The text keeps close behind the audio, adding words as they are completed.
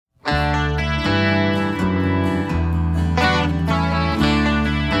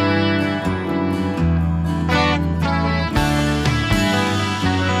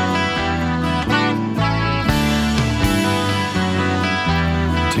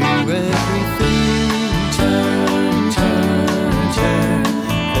everything, turn, turn, turn.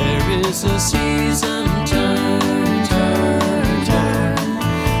 There is a season, turn, turn, turn.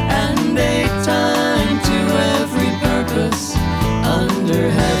 And a time to every purpose under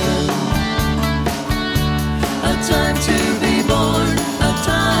heaven. A time to be born, a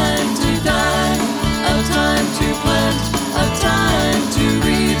time to die, a time to plant, a time to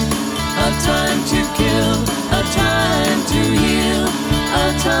reap, a time to kill, a time to heal,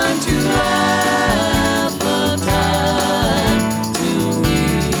 a time to laugh, a time to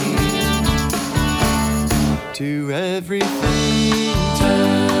weep. To everything,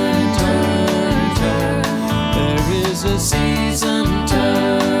 turn, turn, turn. There is a season,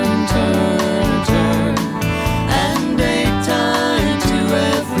 turn, turn, turn. And a time to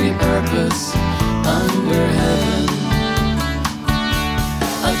every purpose under heaven.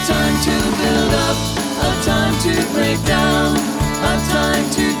 A time to build up, a time to break down, a time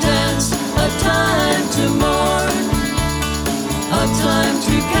to dance, a time to mourn, a time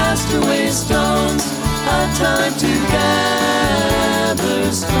to cast away stones, a time to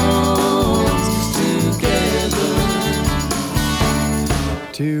gather stones together.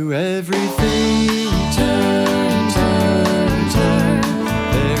 To everything, turn, turn, turn.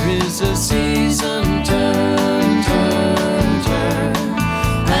 There is a season, turn, turn, turn.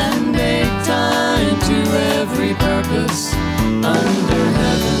 And a time to every purpose under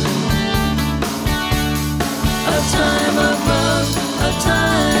heaven. A time of love, a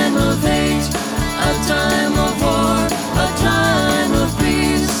time of hate, a time of war, a time of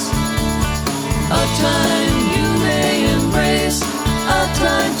peace, a time you may embrace, a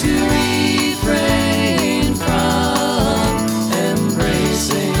time to refrain from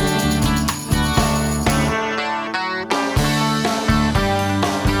embracing.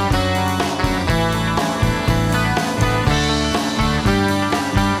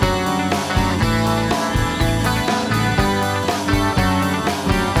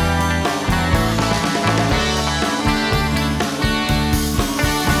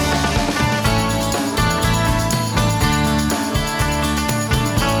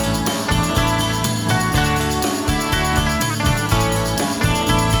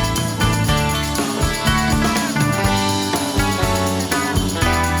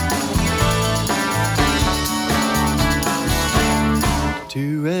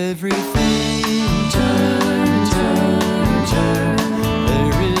 To everything, turn, turn, turn.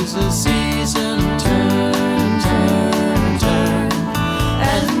 There is a season, turn, turn, turn.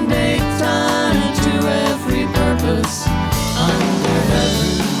 And a time to every purpose under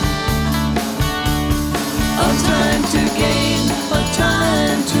heaven. A time to gain, a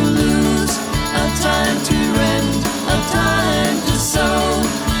time to lose, a time to rend, a time to sow,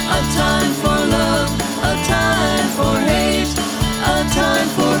 a time for love, a time for hate, a time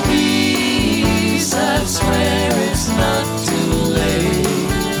for peace. I swear it's not too late.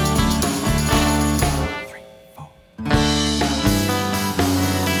 3, 4.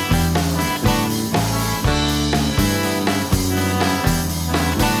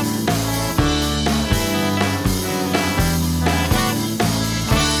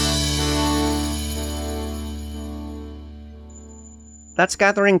 That's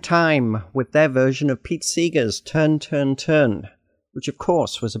Gathering Time with their version of Pete Seeger's Turn, Turn, Turn, which of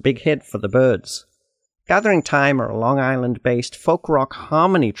course was a big hit for the Byrds. Gathering Time are a Long Island-based folk rock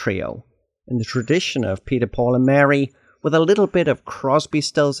harmony trio in the tradition of Peter, Paul and Mary, with a little bit of Crosby,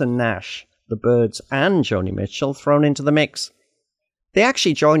 Stills and Nash, the Byrds and Joni Mitchell thrown into the mix. They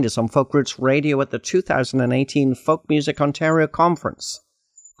actually joined us on Folk Roots Radio at the 2018 Folk Music Ontario Conference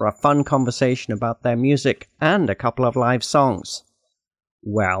for a fun conversation about their music and a couple of live songs.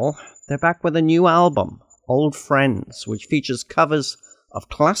 Well, they're back with a new album, Old Friends, which features covers of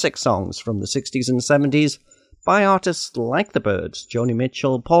classic songs from the 60s and 70s by artists like the Byrds, Joni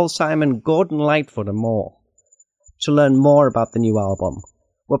Mitchell, Paul Simon, Gordon Lightfoot and more. To learn more about the new album,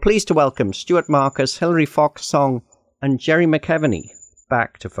 we're pleased to welcome Stuart Marcus, Hilary Foxsong and Jerry McEvany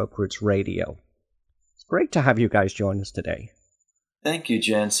back to Folk Roots Radio. It's great to have you guys join us today. Thank you,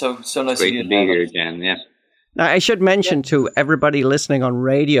 Jen. So nice Great of you to be here, Jen. Yeah. Now, I should mention to everybody listening on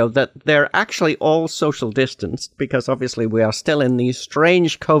radio that they're actually all social distanced because obviously we are still in these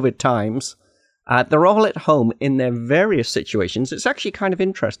strange COVID times. They're all at home in their various situations. It's actually kind of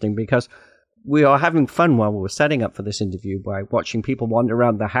interesting because we are having fun while we were setting up for this interview by watching people wander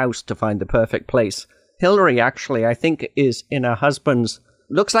around the house to find the perfect place. Hilary, actually, I think, is in her husband's,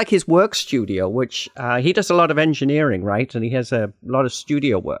 looks like his work studio, which he does a lot of engineering, right? And he has a lot of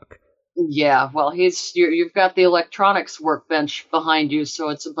studio work. Yeah, well, you've got the electronics workbench behind you, so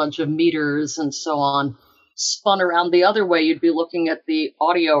it's a bunch of meters and so on. spun around the other way, you'd be looking at the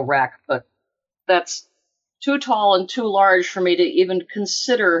audio rack, but that's too tall and too large for me to even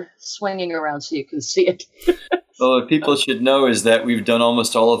consider swinging around so you can see it. Well, what people should know is that we've done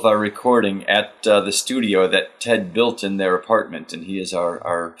almost all of our recording at the studio that Ted built in their apartment, and he is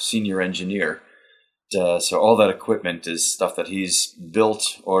our senior engineer. So all that equipment is stuff that he's built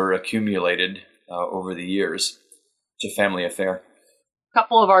or accumulated over the years. It's a family affair. A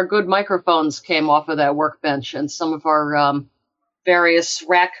couple of our good microphones came off of that workbench, and some of our various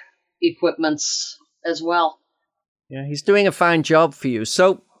rack equipments as well. Yeah, he's doing a fine job for you.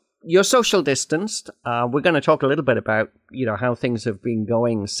 So you're social distanced. We're going to talk a little bit about, how things have been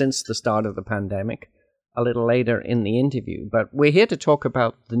going since the start of the pandemic a little later in the interview. But we're here to talk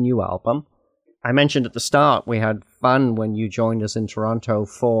about the new album. I mentioned at the start we had fun when you joined us in Toronto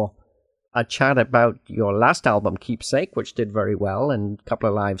for a chat about your last album, Keepsake, which did very well, and a couple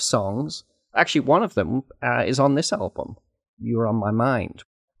of live songs. Actually, one of them is on this album, You Were On My Mind.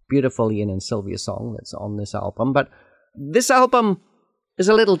 Beautiful Ian and Sylvia song that's on this album. But this album is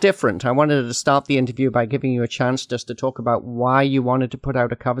a little different. I wanted to start the interview by giving you a chance just to talk about why you wanted to put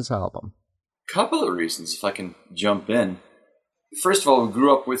out a covers album. Couple of reasons, if I can jump in. First of all, we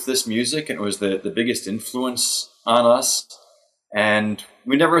grew up with this music, and it was the biggest influence on us. And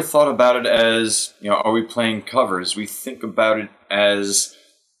we never thought about it as, are we playing covers? We think about it as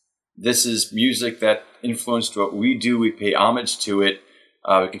this is music that influenced what we do. We pay homage to it.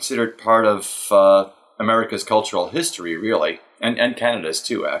 We consider it part of America's cultural history, really, and Canada's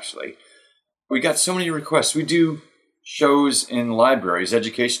too, actually. We got so many requests. We do shows in libraries,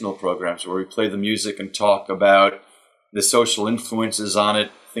 educational programs, where we play the music and talk about the social influences on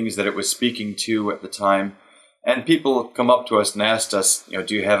it, things that it was speaking to at the time. And people come up to us and asked us,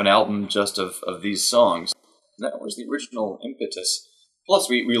 do you have an album just of these songs? And that was the original impetus. Plus,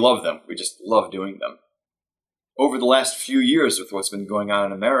 we love them. We just love doing them. Over the last few years with what's been going on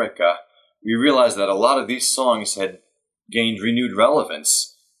in America, we realized that a lot of these songs had gained renewed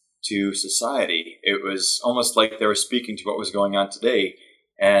relevance to society. It was almost like they were speaking to what was going on today.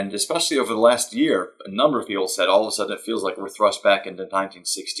 And especially over the last year, a number of people said all of a sudden it feels like we're thrust back into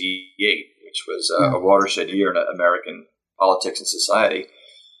 1968, which was a watershed year in American politics and society.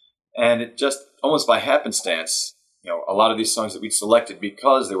 And it just, almost by happenstance, a lot of these songs that we'd selected,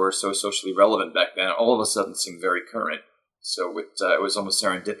 because they were so socially relevant back then, all of a sudden seemed very current. So it was almost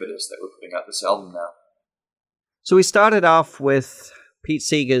serendipitous that we're putting out this album now. So we started off with Pete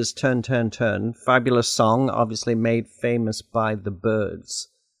Seeger's Turn, Turn, Turn. Fabulous song, obviously made famous by the Byrds.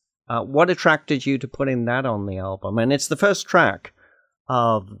 What attracted you to putting that on the album? And it's the first track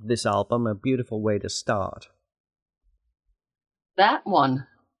of this album, a beautiful way to start. That one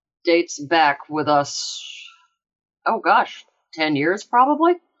dates back with us, 10 years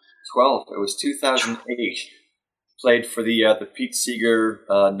probably? 12. It was 2008. Played for the Pete Seeger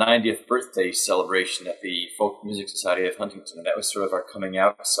 90th birthday celebration at the Folk Music Society of Huntington, and that was sort of our coming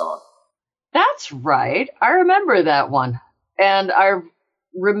out song. That's right. I remember that one. And I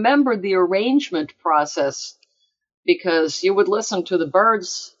remember the arrangement process, because you would listen to the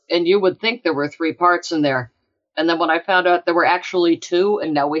Byrds and you would think there were 3 parts in there. And then when I found out there were actually 2,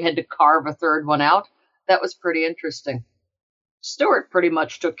 and now we had to carve a third one out, that was pretty interesting. Stuart pretty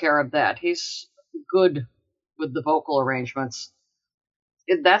much took care of that. He's good with the vocal arrangements.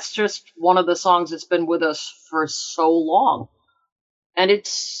 That's just one of the songs that's been with us for so long. And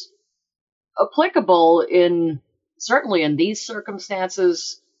it's applicable certainly in these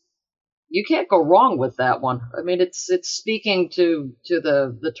circumstances. You can't go wrong with that one. I mean, it's speaking to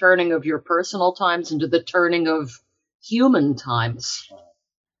the turning of your personal times and to the turning of human times.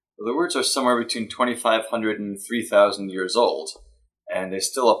 Well, the words are somewhere between 2,500 and 3,000 years old, and they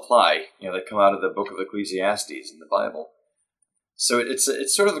still apply. They come out of the book of Ecclesiastes in the Bible. So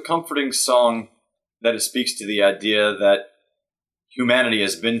it's sort of a comforting song that it speaks to the idea that humanity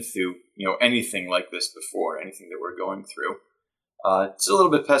has been through, anything like this before, anything that we're going through. It's a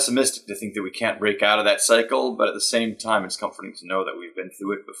little bit pessimistic to think that we can't break out of that cycle, but at the same time, it's comforting to know that we've been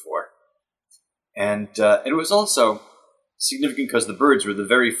through it before. And it was also significant because the Byrds were the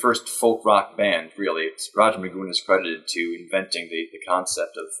very first folk rock band, really. Roger McGowan is credited to inventing the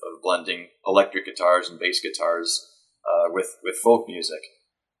concept of blending electric guitars and bass guitars with folk music.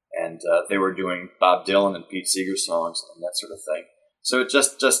 And they were doing Bob Dylan and Pete Seeger songs and that sort of thing. So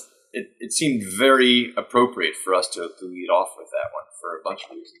it seemed very appropriate for us to lead off with that one for a bunch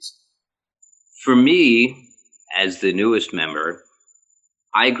of reasons. For me, as the newest member,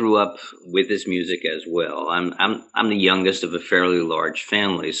 I grew up with this music as well. I'm the youngest of a fairly large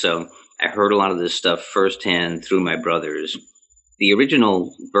family, so I heard a lot of this stuff firsthand through my brothers. the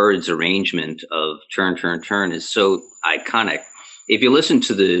original Byrds arrangement of Turn, Turn, Turn is so iconic. If you listen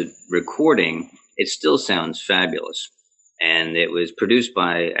to the recording, it still sounds fabulous. And it was produced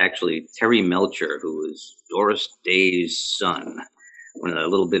by actually Terry Melcher, who was Doris Day's son. A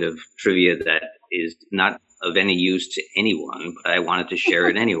little bit of trivia that is not of any use to anyone, but I wanted to share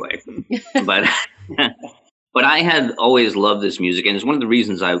it anyway. But but I had always loved this music, and it's one of the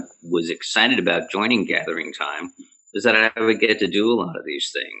reasons I was excited about joining Gathering Time, is that I would get to do a lot of these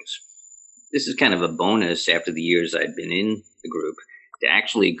things. This is kind of a bonus after the years I'd been in the group, to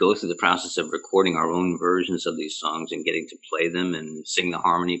actually go through the process of recording our own versions of these songs and getting to play them and sing the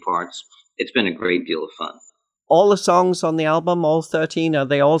harmony parts. It's been a great deal of fun. All the songs on the album, all 13, are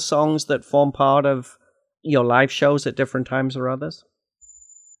they all songs that form part of your live shows at different times or others?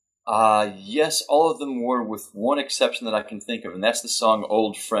 Yes, all of them were, with one exception that I can think of, and that's the song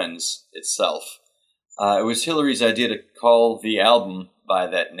Old Friends itself. It was Hillary's idea to call the album by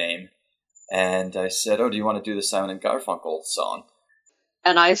that name, and I said, do you want to do the Simon & Garfunkel song?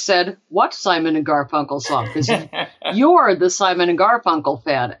 And I said, what Simon and Garfunkel song? Because you're the Simon and Garfunkel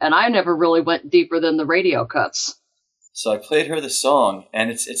fan, and I never really went deeper than the radio cuts. So I played her the song, and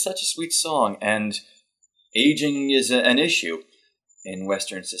it's such a sweet song, and aging is an issue in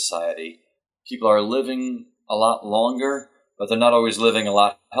Western society. People are living a lot longer, but they're not always living a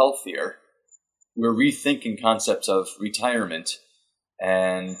lot healthier. We're rethinking concepts of retirement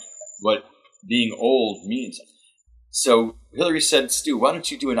and what being old means. So Hillary said, Stu, why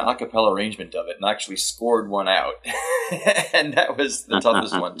don't you do an a cappella arrangement of it? And actually scored one out. And that was the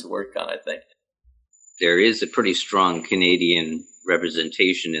toughest one to work on, I think. There is a pretty strong Canadian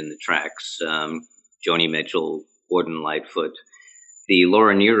representation in the tracks. Joni Mitchell, Gordon Lightfoot. The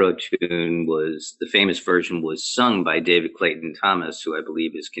Laura Nyro tune the famous version was sung by David Clayton Thomas, who I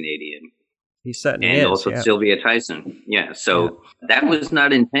believe is Canadian. He certainly is. And also yeah. Sylvia Tyson. Yeah, so that was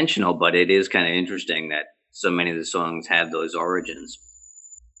not intentional, but it is kind of interesting that so many of the songs have those origins.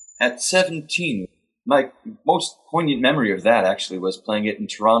 At 17, my most poignant memory of that actually was playing it in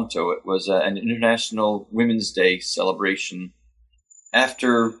Toronto. It was an International Women's Day celebration.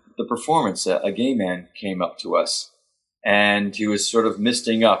 After the performance, a gay man came up to us, and he was sort of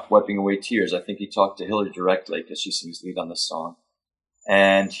misting up, wiping away tears. I think he talked to Hillary directly because she sings lead on the song.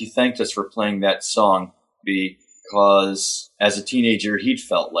 And he thanked us for playing that song because as a teenager, he'd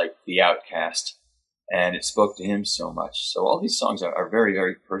felt like the outcast. And it spoke to him so much. So all these songs are very,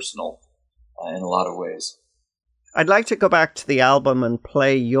 very personal in a lot of ways. I'd like to go back to the album and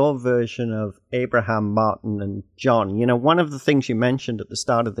play your version of Abraham, Martin, and John. You know, one of the things you mentioned at the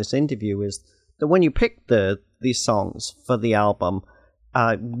start of this interview is that when you picked these songs for the album,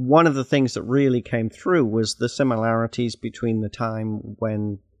 one of the things that really came through was the similarities between the time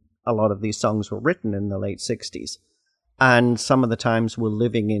when a lot of these songs were written in the late 60s. And some of the times we're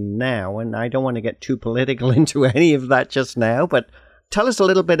living in now. And I don't want to get too political into any of that just now, but tell us a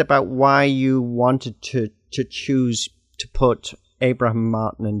little bit about why you wanted to choose to put Abraham,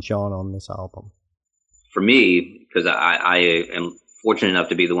 Martin, and John on this album. For me, because I am fortunate enough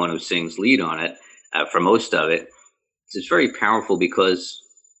to be the one who sings lead on it for most of it, it's very powerful because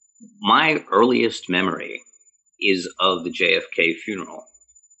my earliest memory is of the JFK funeral.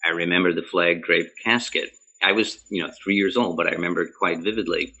 I remember the flag-draped casket. I was, 3 years old, but I remember it quite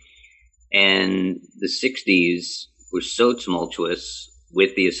vividly. And the 60s were so tumultuous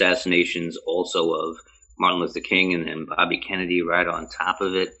with the assassinations also of Martin Luther King and then Bobby Kennedy right on top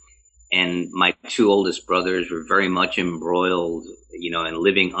of it. And my two oldest brothers were very much embroiled, and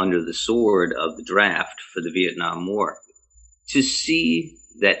living under the sword of the draft for the Vietnam War. To see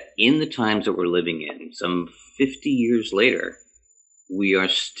that in the times that we're living in, some 50 years later, we are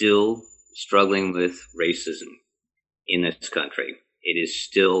still struggling with racism in this country. It is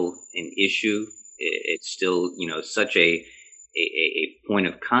still an issue. It's still, such a point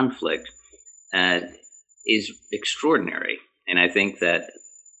of conflict is extraordinary. And I think that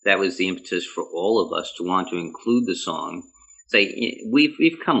was the impetus for all of us to want to include the song. Say,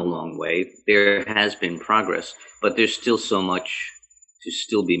 we've come a long way. There has been progress, but there's still so much to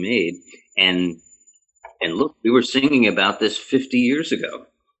still be made. And look, we were singing about this 50 years ago.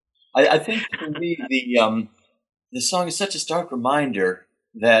 I think for me, the song is such a stark reminder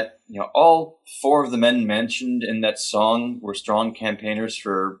that all four of the men mentioned in that song were strong campaigners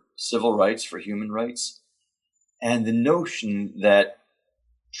for civil rights, for human rights, and the notion that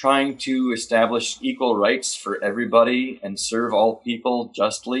trying to establish equal rights for everybody and serve all people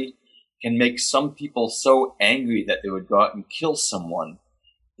justly can make some people so angry that they would go out and kill someone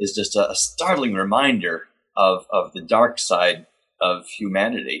is just a startling reminder of the dark side of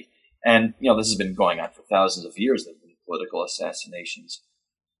humanity. And, this has been going on for thousands of years. There have been political assassinations.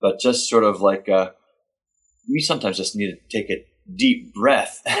 But just sort of like, we sometimes just need to take a deep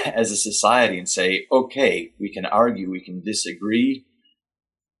breath as a society and say, okay, we can argue, we can disagree.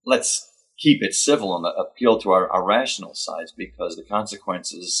 Let's keep it civil and appeal to our rational sides, because the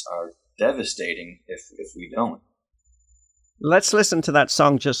consequences are devastating if we don't. Let's listen to that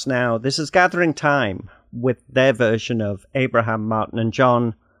song just now. This is Gathering Time with their version of Abraham, Martin and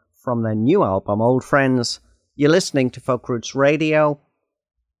John from their new album, Old Friends. You're listening to Folk Roots Radio,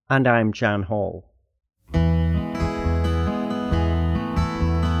 and I'm Jan Hall.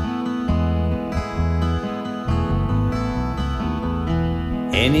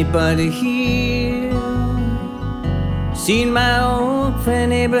 Anybody here seen my old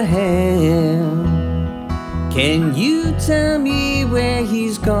friend Abraham? Can you tell me where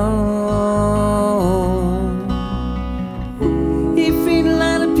he's gone? He freed a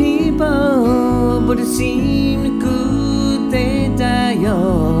lot of people, but it seemed good they die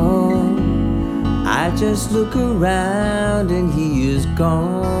young. I just look around and he is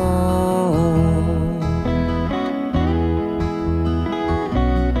gone.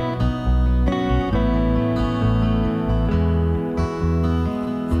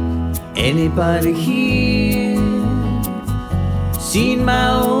 Anybody here seen my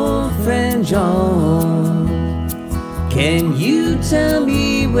old friend John? Can you tell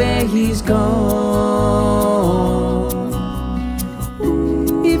me where he's gone?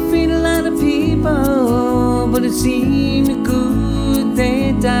 He freed a lot of people, but it seemed good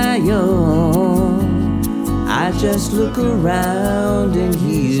they die young. I just look around and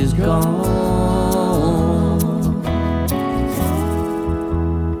he is gone.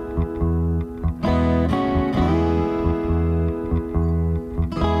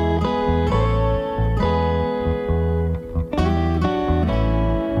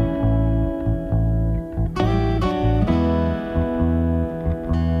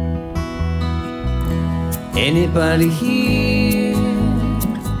 Anybody here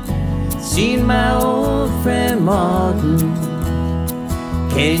seen my old friend Martin?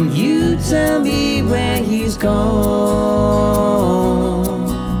 Can you tell me where he's gone?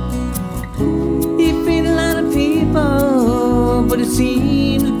 He freed a lot of people, but it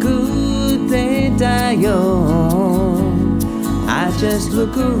seemed good they die young. I just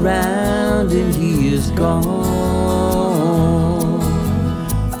look around and he is gone.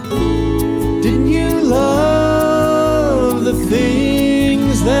 Didn't you love the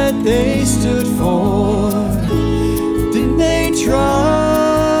things that they stood for? Didn't they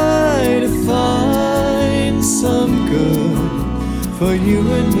try to find some good for you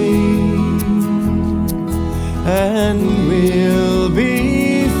and me? And we'll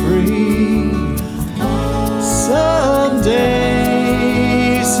be free someday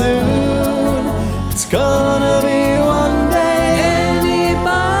soon. It's gonna be one day.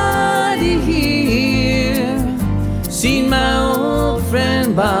 Anybody here seen my old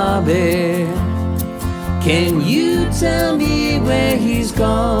friend Bobby? Can you tell me where he's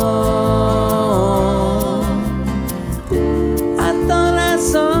gone? I thought I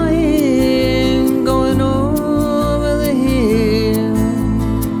saw him going over the hill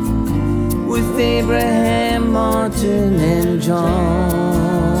with Abraham, Martin and John.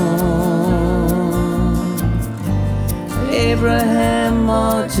 Abraham,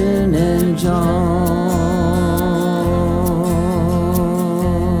 Martin and John.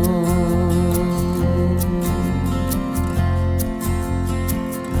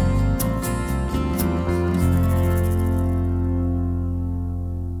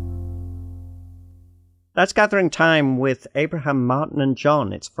 That's Gathering Time with Abraham, Martin and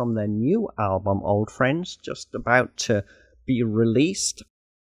John. It's from their new album, Old Friends, just about to be released.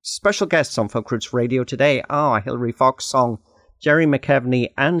 Special guests on Folk Roots Radio today are Hilary Fox Song, Jerry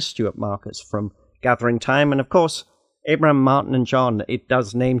McKevney and Stuart Marcus from Gathering Time. And of course, Abraham, Martin and John, it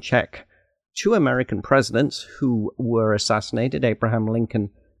does name check two American presidents who were assassinated, Abraham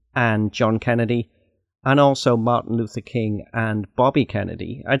Lincoln and John Kennedy, and also Martin Luther King and Bobby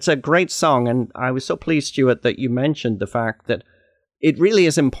Kennedy. It's a great song, and I was so pleased, Stuart, that you mentioned the fact that it really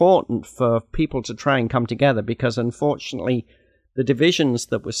is important for people to try and come together, because unfortunately the divisions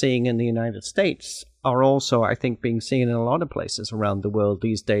that we're seeing in the United States are also, I think, being seen in a lot of places around the world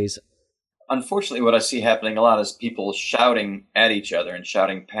these days. Unfortunately, what I see happening a lot is people shouting at each other and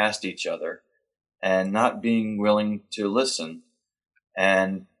shouting past each other and not being willing to listen.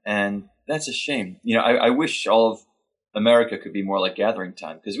 And that's a shame. You know, I wish all of America could be more like Gathering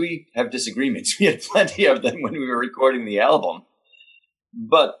Time, because we have disagreements. We had plenty of them when we were recording the album.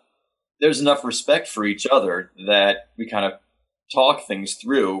 But there's enough respect for each other that we kind of talk things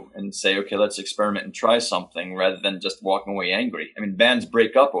through and say, okay, let's experiment and try something rather than just walking away angry. I mean, bands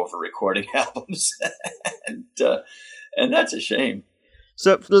break up over recording albums, and that's a shame.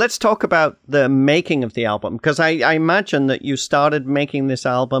 So let's talk about the making of the album, because I imagine that you started making this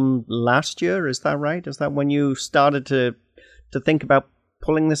album last year. Is that right? Is that when you started to think about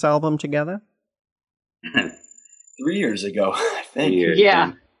pulling this album together? 3 years ago, I think.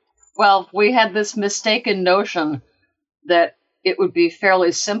 Yeah. Well, we had this mistaken notion that it would be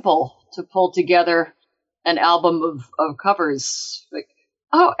fairly simple to pull together an album of covers. Like,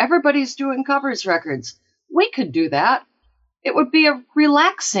 oh, everybody's doing covers records. We could do that. It would be a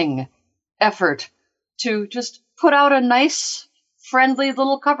relaxing effort to just put out a nice, friendly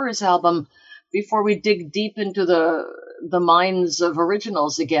little covers album before we dig deep into the minds of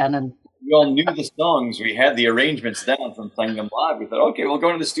originals again. And we all knew the songs. We had the arrangements down from playing them live. We thought, okay, we'll go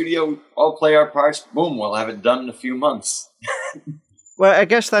into the studio, all play our parts. Boom, we'll have it done in a few months. Well, I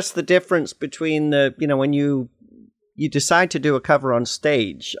guess that's the difference between when you decide to do a cover on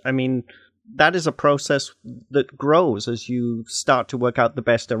stage. I mean, that is a process that grows as you start to work out the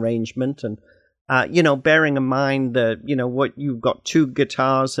best arrangement, and bearing in mind that what you've got, 2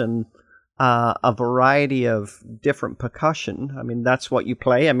 guitars and a variety of different percussion. I mean, that's what you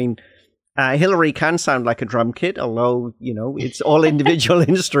play. I mean, Hillary can sound like a drum kit, although it's all individual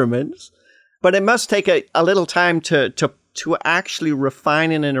instruments. But it must take a little time to actually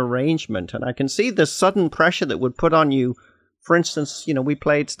refine an arrangement, and I can see the sudden pressure that would put on you. For instance, we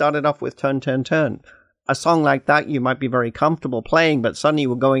started off with Turn, Turn, Turn. A song like that you might be very comfortable playing, but suddenly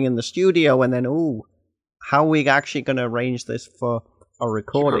we're going in the studio and then, how are we actually going to arrange this for a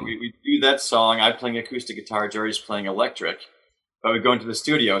recording? Sure, we do that song. I'm playing acoustic guitar, Jerry's playing electric. But we go into the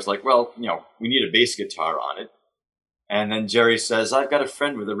studio, it's like, well, we need a bass guitar on it. And then Jerry says, I've got a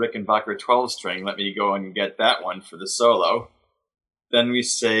friend with a Rickenbacker 12-string. Let me go and get that one for the solo. Then we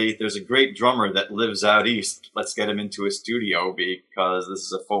say, there's a great drummer that lives out east. Let's get him into a studio because this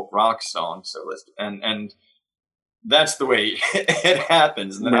is a folk rock song. So and that's the way it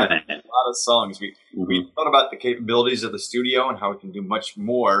happens. And then I have a lot of songs. We thought about the capabilities of the studio and how we can do much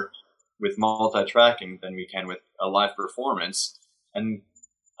more with multi-tracking than we can with a live performance. And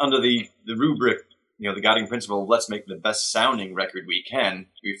under the rubric, the guiding principle of let's make the best sounding record we can,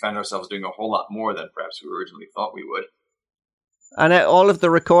 we found ourselves doing a whole lot more than perhaps we originally thought we would. And all of the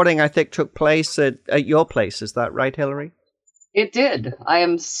recording, I think, took place at your place. Is that right, Hillary? It did. I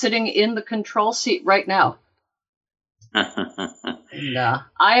am sitting in the control seat right now. And,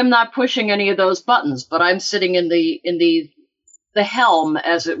 I am not pushing any of those buttons, but I'm sitting in the helm,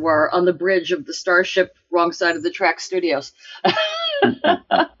 as it were, on the bridge of the Starship, wrong side of the track studios.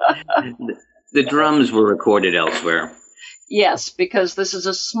 The drums were recorded elsewhere. Yes, because this is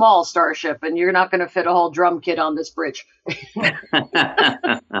a small Starship, and you're not going to fit a whole drum kit on this bridge.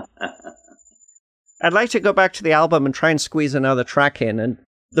 I'd like to go back to the album and try and squeeze another track in. And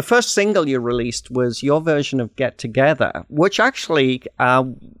the first single you released was your version of Get Together, which actually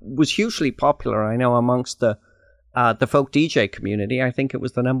was hugely popular, I know, amongst the folk DJ community. I think it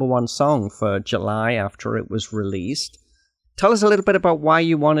was the #1 song for July after it was released. Tell us a little bit about why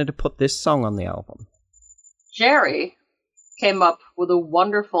you wanted to put this song on the album. Jerry came up with a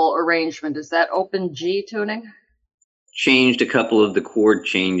wonderful arrangement. Is that open G tuning? Changed a couple of the chord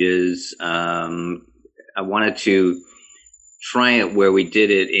changes. I wanted to try it where we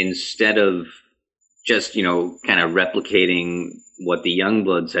did it instead of just, kind of replicating what the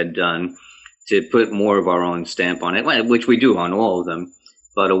Youngbloods had done, to put more of our own stamp on it, which we do on all of them.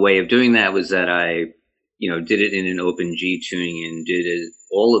 But a way of doing that was that I, did it in an open G tuning and did it.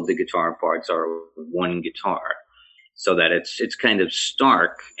 All of the guitar parts are one guitar, so that it's kind of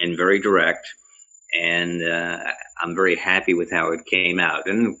stark and very direct. And I'm very happy with how it came out.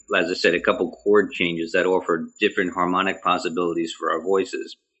 And as I said, a couple chord changes that offered different harmonic possibilities for our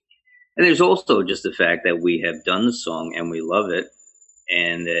voices. And there's also just the fact that we have done the song and we love it.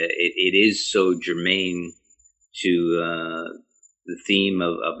 And it is so germane to the theme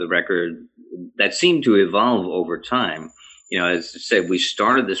of the record that seemed to evolve over time. As I said, we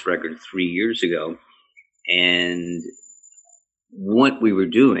started this record 3 years ago, and what we were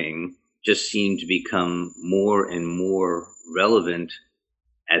doing just seemed to become more and more relevant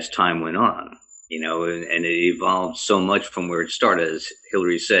as time went on, and it evolved so much from where it started. As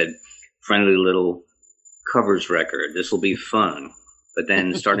Hillary said, friendly little covers record. This will be fun. But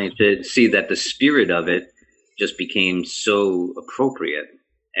then starting to see that the spirit of it just became so appropriate,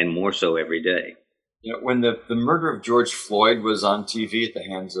 and more so every day. When the murder of George Floyd was on TV at the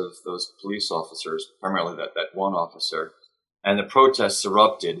hands of those police officers, primarily that one officer, and the protests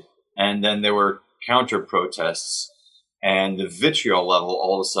erupted, and then there were counter-protests, and the vitriol level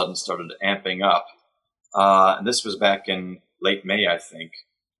all of a sudden started amping up. And this was back in late May, I think.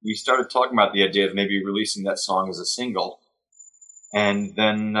 We started talking about the idea of maybe releasing that song as a single. And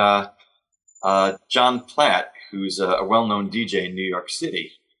then John Platt, who's a well-known DJ in New York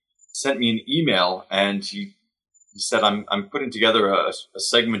City, sent me an email, and he said, I'm putting together a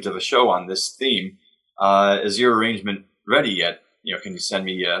segment of a show on this theme. Is your arrangement ready yet? Can you send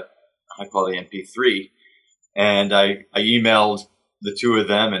me a high-quality MP3? And I emailed the two of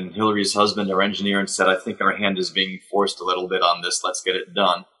them and Hillary's husband, our engineer, and said, I think our hand is being forced a little bit on this. Let's get it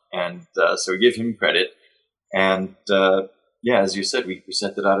done. And so we give him credit. And as you said, we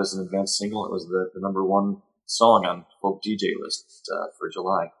sent it out as an advanced single. It was the number one song on Folk DJ list for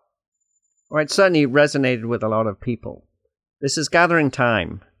July. Well, it certainly resonated with a lot of people. This is Gathering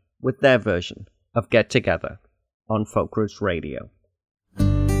Time with their version of Get Together on Folk Roots Radio.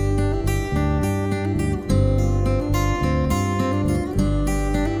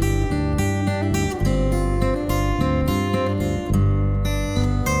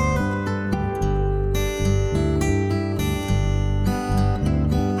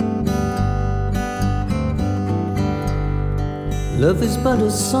 Love is but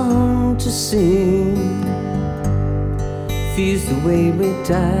a song to sing, feels the way we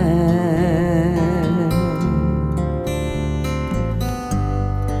die.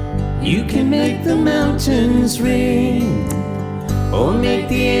 You can make the mountains ring, or make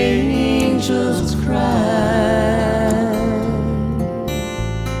the angels cry.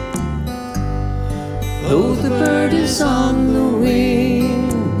 Though the bird is on the wing,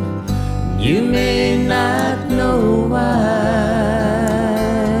 you may not know why.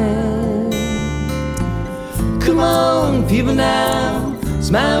 Come on, people now,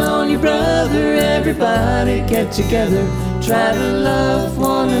 smile on your brother. Everybody get together, try to love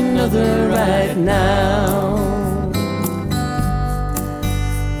one another right now.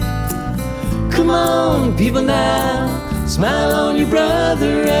 Come on, people now, smile on your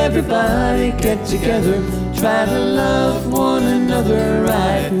brother. Everybody get together, try to love one another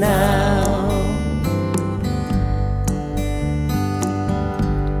right now.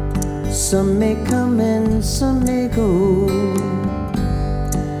 Some may come and some may go,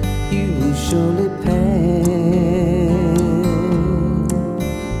 you will surely pass.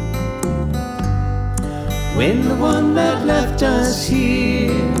 When the one that left us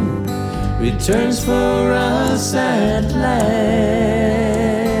here returns for us at last,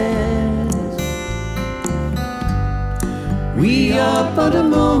 we are but a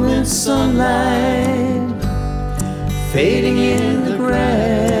moment's sunlight fading in the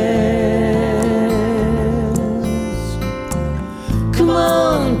grass. Come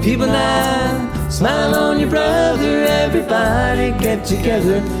on, people now, smile on your brother. Everybody get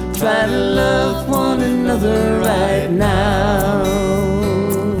together, try to love one another right now.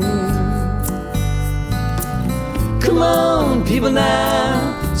 Come on, people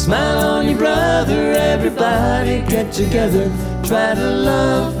now, smile on your brother. Everybody get together, try to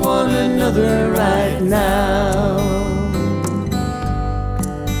love one another right now.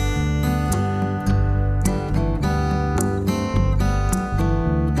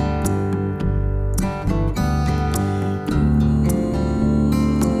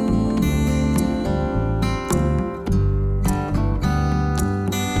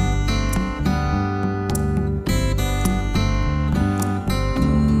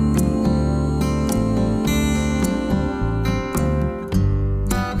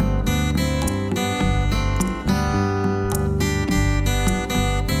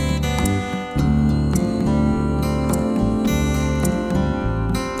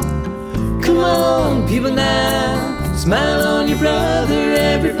 People now, smile on your brother.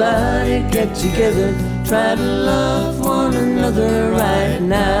 Everybody get together, try to love one another right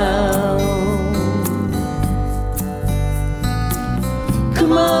now.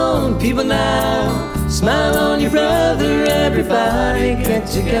 Come on, people now, smile on your brother. Everybody get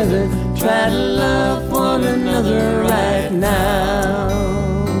together, try to love one another right now.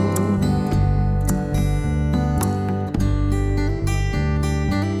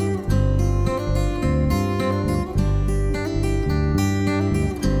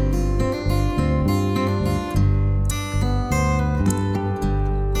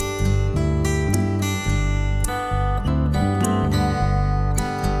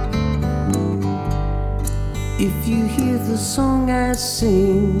 If you hear the song I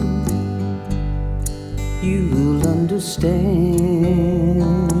sing, you will understand.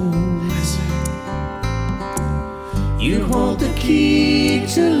 You hold the key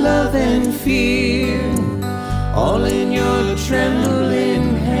to love and fear, all in your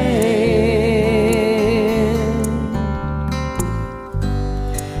trembling hand.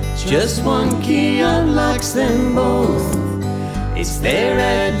 Just one key unlocks them both. It's there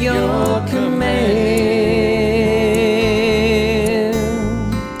at your command.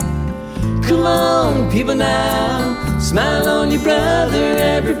 Come on, people now, smile on your brother.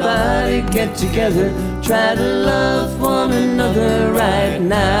 Everybody get together. Try to love one another right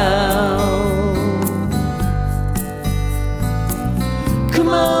now. Come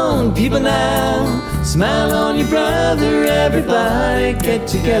on, people now, smile on your brother. Everybody get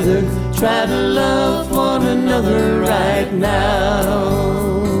together. Try to love one another right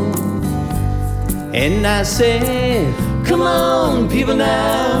now. And I said, come on, people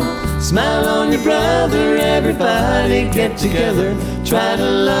now, smile on your brother. Everybody get together. Try to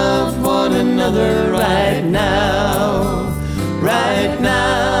love one another right now. Right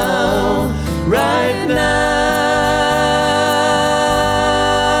now. Right now.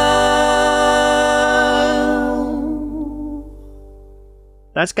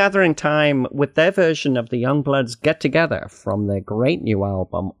 That's Gathering Time with their version of the Youngbloods' Get Together from their great new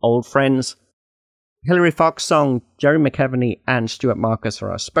album, Old Friends. Hilary Fox song, Jerry McEvany and Stuart Marcus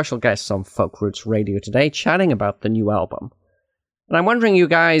are our special guests on Folk Roots Radio today, chatting about the new album. And I'm wondering, you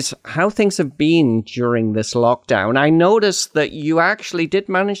guys, how things have been during this lockdown. I noticed that you actually did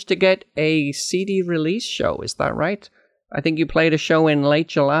manage to get a CD release show, is that right? I think you played a show in late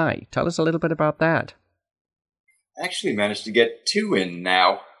July. Tell us a little bit about that. Actually managed to get 2 in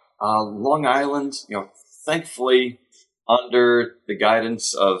now. Long Island, thankfully, under the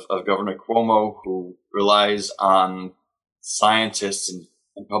guidance of Governor Cuomo, who relies on scientists and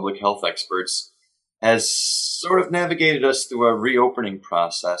public health experts, has sort of navigated us through a reopening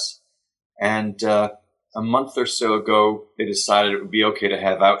process. And a month or so ago, they decided it would be okay to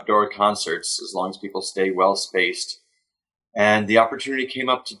have outdoor concerts as long as people stay well spaced. And the opportunity came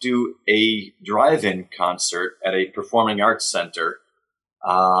up to do a drive-in concert at a performing arts center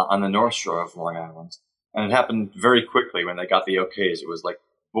on the North Shore of Long Island. And it happened very quickly when they got the okays. It was like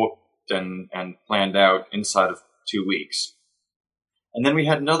booked and planned out inside of 2 weeks. And then we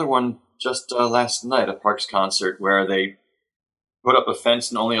had another one just last night, a Parks concert, where they put up a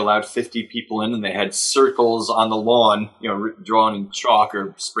fence and only allowed 50 people in, and they had circles on the lawn, drawn in chalk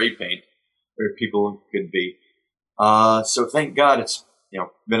or spray paint where people could be. So thank God it's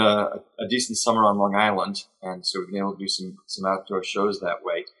been a decent summer on Long Island, and so we've been able to do some outdoor shows that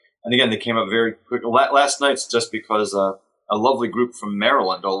way. And again, they came up very quick. Last night's just because a lovely group from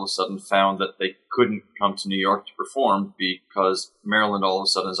Maryland all of a sudden found that they couldn't come to New York to perform because Maryland all of a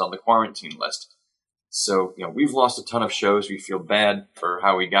sudden is on the quarantine list. So we've lost a ton of shows. We feel bad for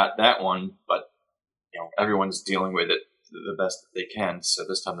how we got that one, but everyone's dealing with it the best that they can. So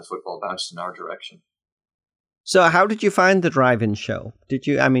this time the football bounced in our direction. So how did you find the drive-in show? Did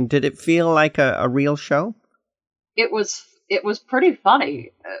it feel like a real show? It was pretty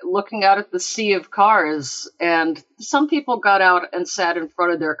funny looking out at the sea of cars, and some people got out and sat in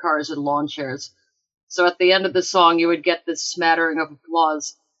front of their cars in lawn chairs. So at the end of the song, you would get this smattering of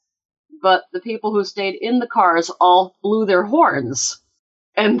applause. But the people who stayed in the cars all blew their horns.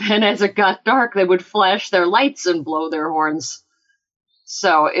 And then as it got dark, they would flash their lights and blow their horns.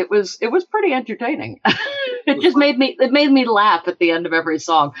 So it was pretty entertaining. It made me laugh at the end of every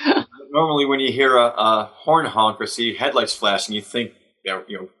song. Normally, when you hear a horn honk or see headlights flashing, you think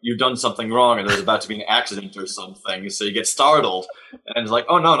you've done something wrong and there's about to be an accident or something. So you get startled, and it's like,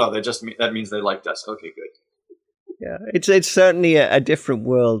 oh no, that means they liked us. Okay, good. Yeah, it's certainly a different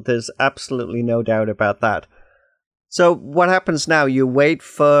world. There's absolutely no doubt about that. So what happens now? You wait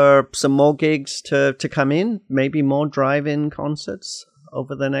for some more gigs to come in, maybe more drive-in concerts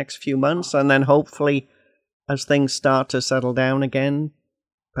over the next few months, and then hopefully, as things start to settle down again,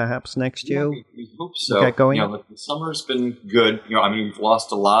 perhaps next year. We hope so. Get going. The summer's been good. We've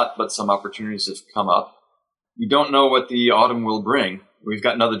lost a lot, but some opportunities have come up. We don't know what the autumn will bring. We've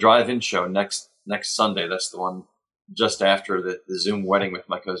got another drive-in show next Sunday. That's the one just after the Zoom wedding with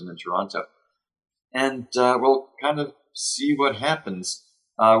my cousin in Toronto. And we'll kind of see what happens.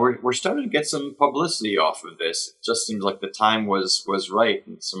 We're starting to get some publicity off of this. It just seems like the time was right,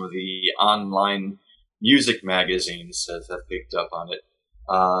 and some of the online music magazines have picked up on it.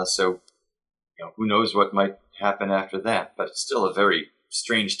 So who knows what might happen after that? But it's still a very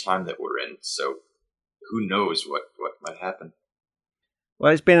strange time that we're in. So who knows what might happen?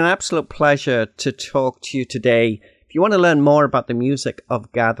 Well, it's been an absolute pleasure to talk to you today. If you want to learn more about the music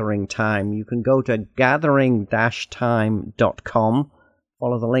of Gathering Time, you can go to gathering-time.com.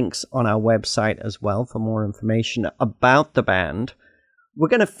 Follow the links on our website as well for more information about the band. We're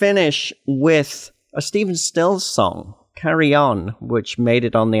going to finish with a Stephen Stills song, Carry On, which made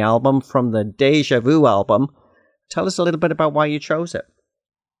it on the album from the Deja Vu album. Tell us a little bit about why you chose it.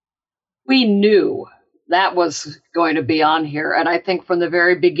 We knew that was going to be on here, and I think from the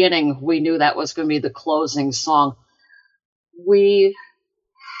very beginning we knew that was going to be the closing song. We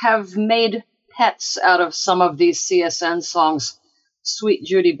have made pets out of some of these CSN songs. Sweet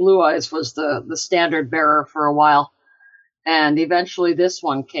Judy Blue Eyes was the standard bearer for a while, and eventually this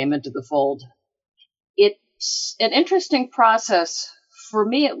one came into the fold. It's an interesting process, for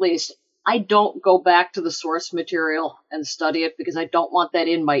me at least. I don't go back to the source material and study it because I don't want that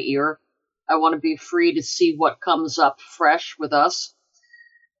in my ear. I want to be free to see what comes up fresh with us.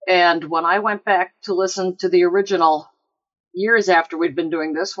 And when I went back to listen to the original years after we'd been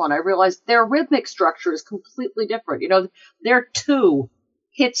doing this one, I realized their rhythmic structure is completely different. You know, their two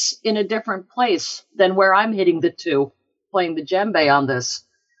hits in a different place than where I'm hitting the two, playing the djembe on this.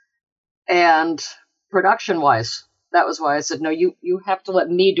 And production-wise, that was why I said, no, you have to let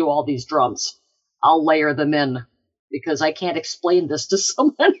me do all these drums. I'll layer them in because I can't explain this to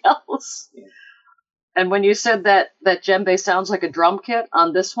someone else. Yeah. And when you said that djembe sounds like a drum kit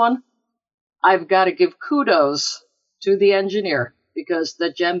on this one, I've got to give kudos to the engineer because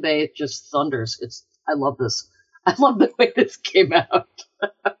the djembe just thunders. I love this. I love the way this came out.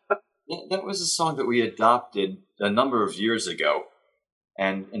 Yeah, that was a song that we adopted a number of years ago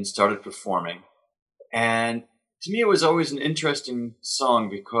and started performing. And to me, it was always an interesting song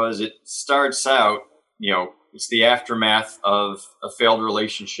because it starts out, you know, it's the aftermath of a failed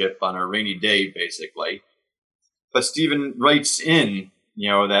relationship on a rainy day, basically. But Stephen writes in, you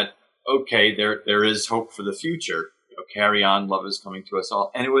know, that, okay, there is hope for the future. You know, carry on, love is coming to us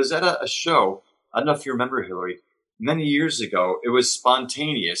all. And it was at a show, I don't know if you remember, Hillary, many years ago. It was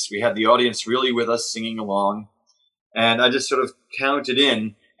spontaneous. We had the audience really with us singing along. And I just sort of counted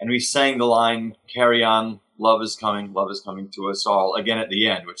in, and we sang the line, carry on, love is coming to us all, again at the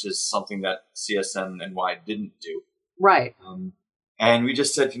end, which is something that CSN-NY didn't do. Right. And we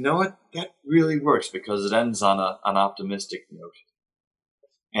just said, you know what, that really works because it ends on an optimistic note.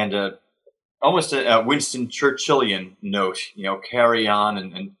 And almost a Winston Churchillian note, you know, carry on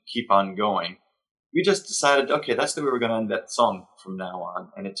and keep on going. We just decided, okay, that's the way we're going to end that song from now on.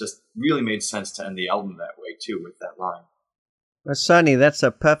 And it just really made sense to end the album that way, too, with that line. Well, certainly, that's a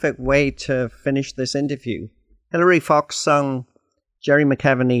perfect way to finish this interview. Hilary Fox sung Jerry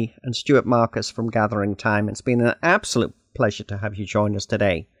McEvany and Stuart Marcus from Gathering Time. It's been an absolute pleasure to have you join us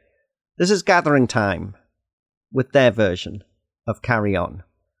today. This is Gathering Time with their version of Carry On.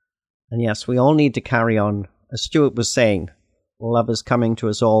 And yes, we all need to carry on. As Stuart was saying, love is coming to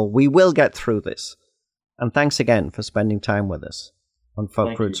us all. We will get through this. And thanks again for spending time with us on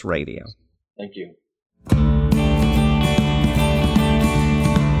Folk Roots Radio. Thank you.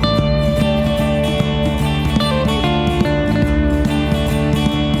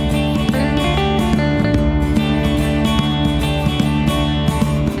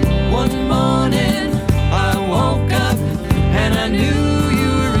 One morning I woke up and I knew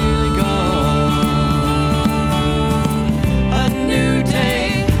you were really gone. A new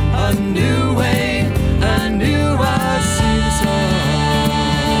day, a new way, I knew I'd see the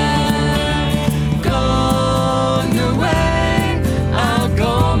sun. Gone.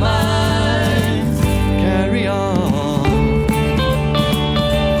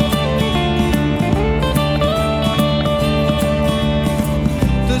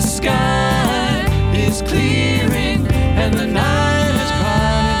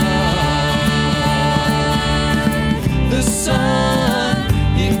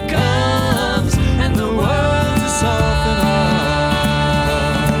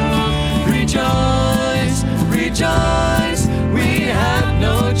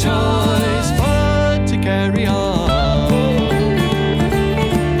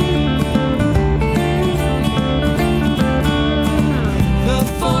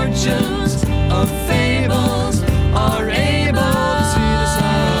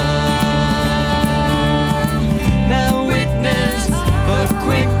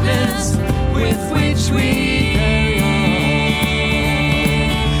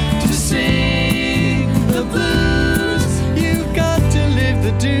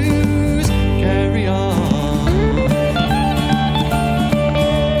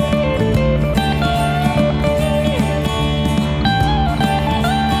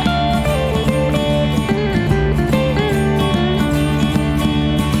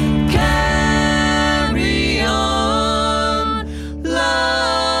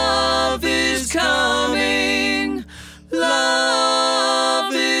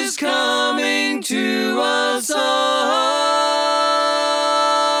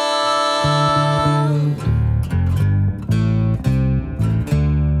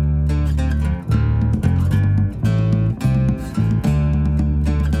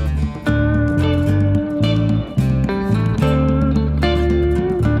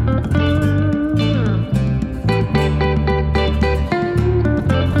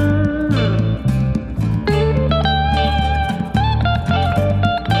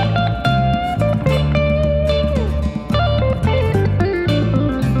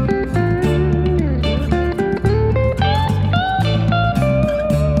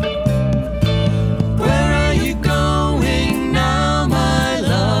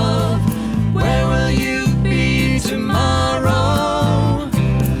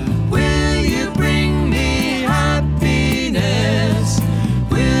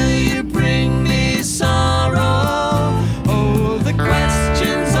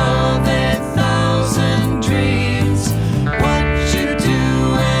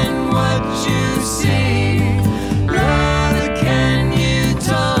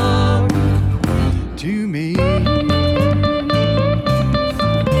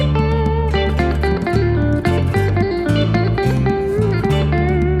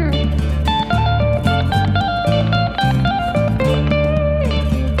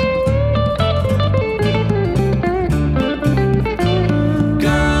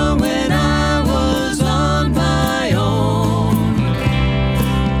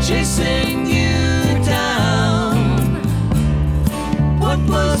 What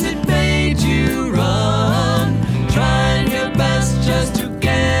was it made you run?